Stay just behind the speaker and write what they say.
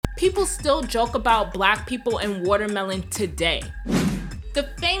People still joke about black people and watermelon today. The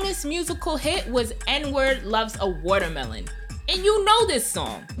famous musical hit was N-Word Loves a Watermelon, and you know this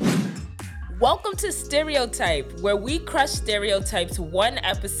song. Welcome to Stereotype, where we crush stereotypes one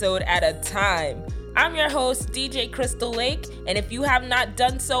episode at a time. I'm your host, DJ Crystal Lake, and if you have not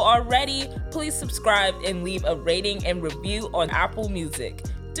done so already, please subscribe and leave a rating and review on Apple Music.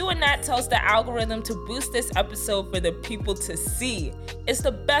 Doing that tells the algorithm to boost this episode for the people to see. It's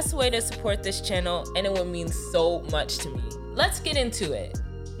the best way to support this channel, and it would mean so much to me. Let's get into it.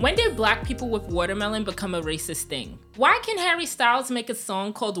 When did black people with watermelon become a racist thing? Why can Harry Styles make a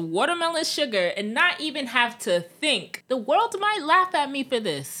song called Watermelon Sugar and not even have to think? The world might laugh at me for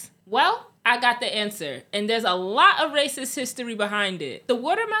this. Well, I got the answer, and there's a lot of racist history behind it. The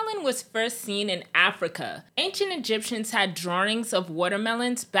watermelon was first seen in Africa. Ancient Egyptians had drawings of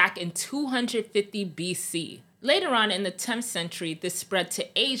watermelons back in 250 BC. Later on in the 10th century, this spread to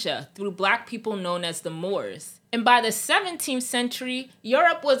Asia through black people known as the Moors. And by the 17th century,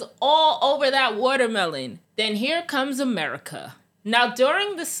 Europe was all over that watermelon. Then here comes America. Now,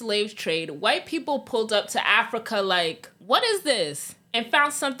 during the slave trade, white people pulled up to Africa like, what is this? And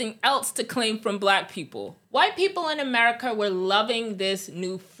found something else to claim from black people. White people in America were loving this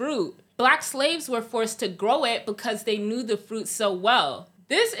new fruit. Black slaves were forced to grow it because they knew the fruit so well.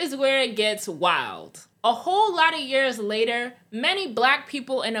 This is where it gets wild. A whole lot of years later, many black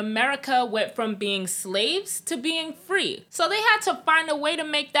people in America went from being slaves to being free. So they had to find a way to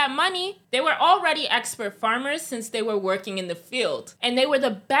make that money. They were already expert farmers since they were working in the field. And they were the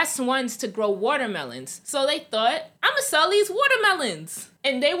best ones to grow watermelons. So they thought, I'm gonna sell these watermelons.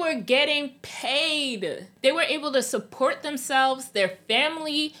 And they were getting paid. They were able to support themselves, their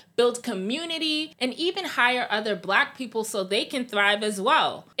family, build community, and even hire other black people so they can thrive as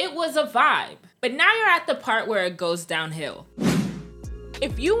well. It was a vibe. But now you're at the part where it goes downhill.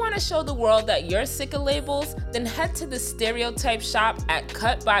 If you want to show the world that you're sick of labels, then head to the Stereotype shop at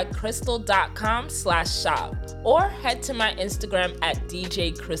cutbycrystal.com/shop or head to my Instagram at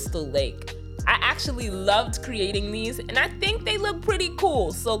DJ Crystal Lake. I actually loved creating these and I think they look pretty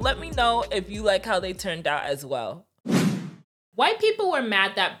cool, so let me know if you like how they turned out as well. White people were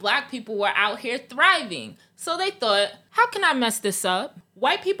mad that black people were out here thriving, so they thought, how can I mess this up?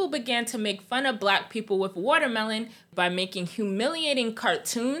 White people began to make fun of black people with watermelon by making humiliating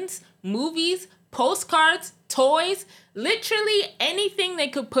cartoons, movies, postcards, toys, literally anything they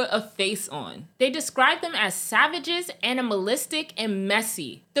could put a face on. They described them as savages, animalistic, and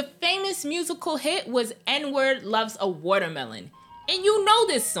messy. The famous musical hit was N-Word Loves a Watermelon. And you know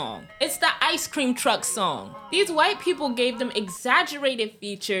this song. It's the ice cream truck song. These white people gave them exaggerated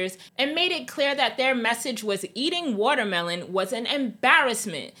features and made it clear that their message was eating watermelon was an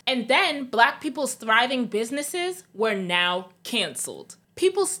embarrassment. And then black people's thriving businesses were now canceled.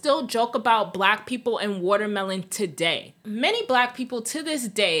 People still joke about black people and watermelon today. Many black people to this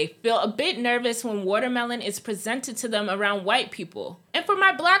day feel a bit nervous when watermelon is presented to them around white people. And for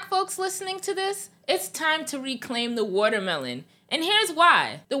my black folks listening to this, it's time to reclaim the watermelon. And here's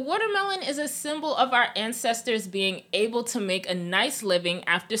why. The watermelon is a symbol of our ancestors being able to make a nice living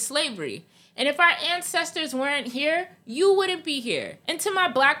after slavery. And if our ancestors weren't here, you wouldn't be here. And to my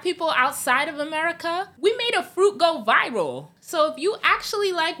black people outside of America, we made a fruit go viral. So if you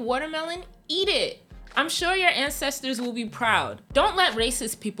actually like watermelon, eat it. I'm sure your ancestors will be proud. Don't let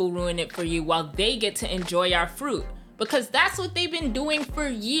racist people ruin it for you while they get to enjoy our fruit, because that's what they've been doing for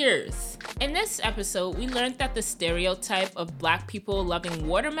years. In this episode, we learned that the stereotype of black people loving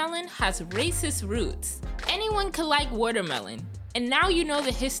watermelon has racist roots. Anyone could like watermelon, and now you know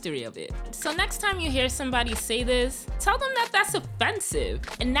the history of it. So next time you hear somebody say this, tell them that that's offensive,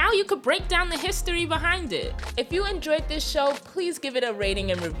 and now you could break down the history behind it. If you enjoyed this show, please give it a rating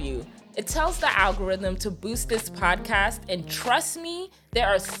and review. It tells the algorithm to boost this podcast, and trust me, there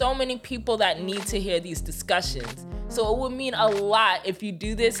are so many people that need to hear these discussions. So it would mean a lot if you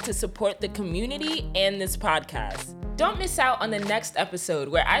do this to support the community and this podcast. Don't miss out on the next episode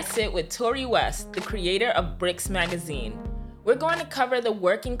where I sit with Tori West, the creator of Bricks Magazine. We're going to cover the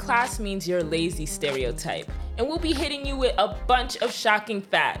working class means you're lazy stereotype, and we'll be hitting you with a bunch of shocking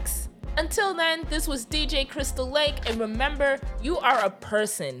facts. Until then, this was DJ Crystal Lake, and remember, you are a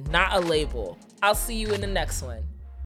person, not a label. I'll see you in the next one.